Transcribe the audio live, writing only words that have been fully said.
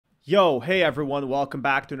Yo, hey everyone, welcome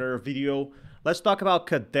back to another video. Let's talk about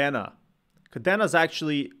KADENA. KADENA is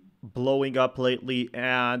actually blowing up lately,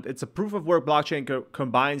 and it's a proof of work blockchain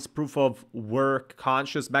combines proof of work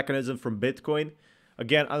conscious mechanism from Bitcoin.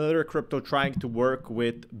 Again, another crypto trying to work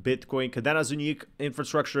with Bitcoin. KADENA's unique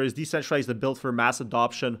infrastructure is decentralized and built for mass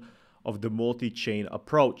adoption of the multi-chain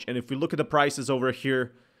approach. And if we look at the prices over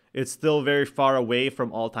here, it's still very far away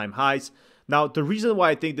from all-time highs. Now, the reason why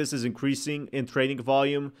I think this is increasing in trading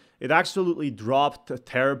volume, it absolutely dropped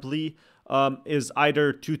terribly, is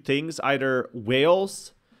either two things, either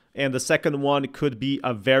whales, and the second one could be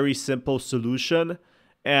a very simple solution,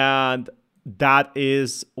 and that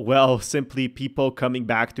is, well, simply people coming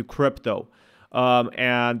back to crypto,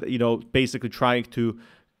 and, basically trying to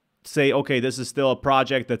say, okay, this is still a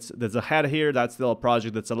project that's ahead here, that's still a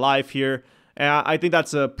project that's alive here. And I think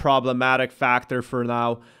that's a problematic factor for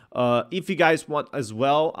now. If you guys want as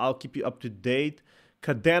well, I'll keep you up to date.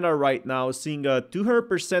 KADENA right now is seeing a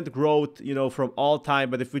 200% growth, from all time.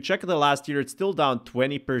 But if we check the last year, it's still down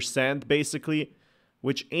 20% basically,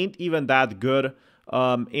 which ain't even that good,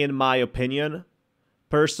 in my opinion.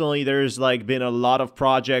 Personally, there's been a lot of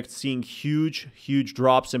projects seeing huge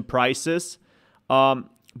drops in prices.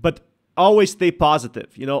 But always stay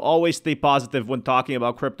positive, always stay positive when talking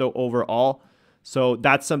about crypto overall. So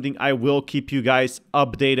that's something I will keep you guys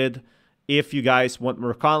updated if you guys want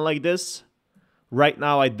more content like this. Right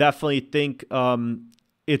now, I definitely think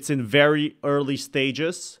it's in very early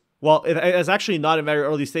stages. Well, it's actually not in very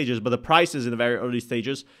early stages, but the price is in very early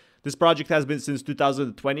stages. This project has been since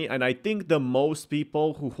 2020, and I think the most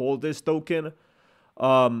people who hold this token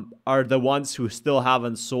are the ones who still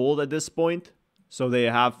haven't sold at this point. So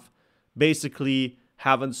they basically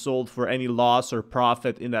haven't sold for any loss or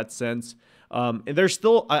profit in that sense. And there's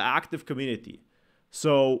still an active community.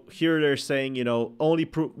 So here they're saying, only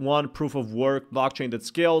one proof of work blockchain that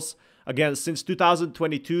scales. Again, since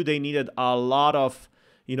 2022, they needed a lot of,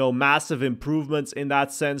 massive improvements in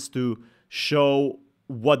that sense to show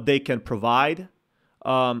what they can provide.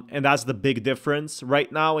 And that's the big difference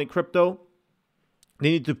right now in crypto. They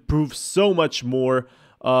need to prove so much more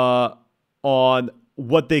on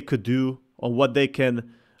what they could do, on what they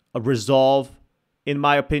can resolve, in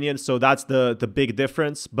my opinion. So that's the big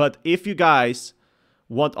difference. But if you guys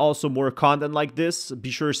want also more content like this, be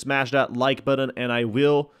sure to smash that like button, and I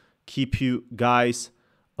will keep you guys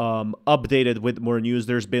updated with more news.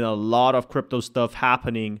 There's been a lot of crypto stuff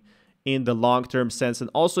happening in the long-term sense and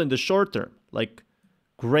also in the short term.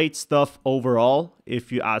 Great stuff overall,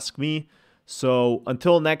 if you ask me. So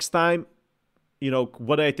until next time,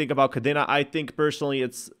 what do I think about KADENA? I think personally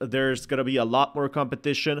there's going to be a lot more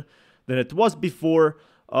competition than it was before,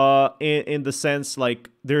 in the sense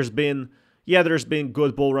there's been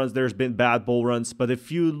good bull runs, there's been bad bull runs, but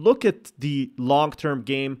if you look at the long-term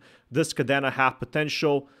game, this KADENA have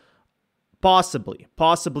potential. Possibly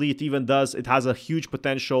it even does. It has a huge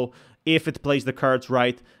potential if it plays the cards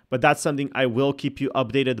right, but that's something I will keep you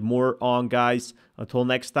updated more on, guys. Until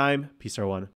next time, peace everyone.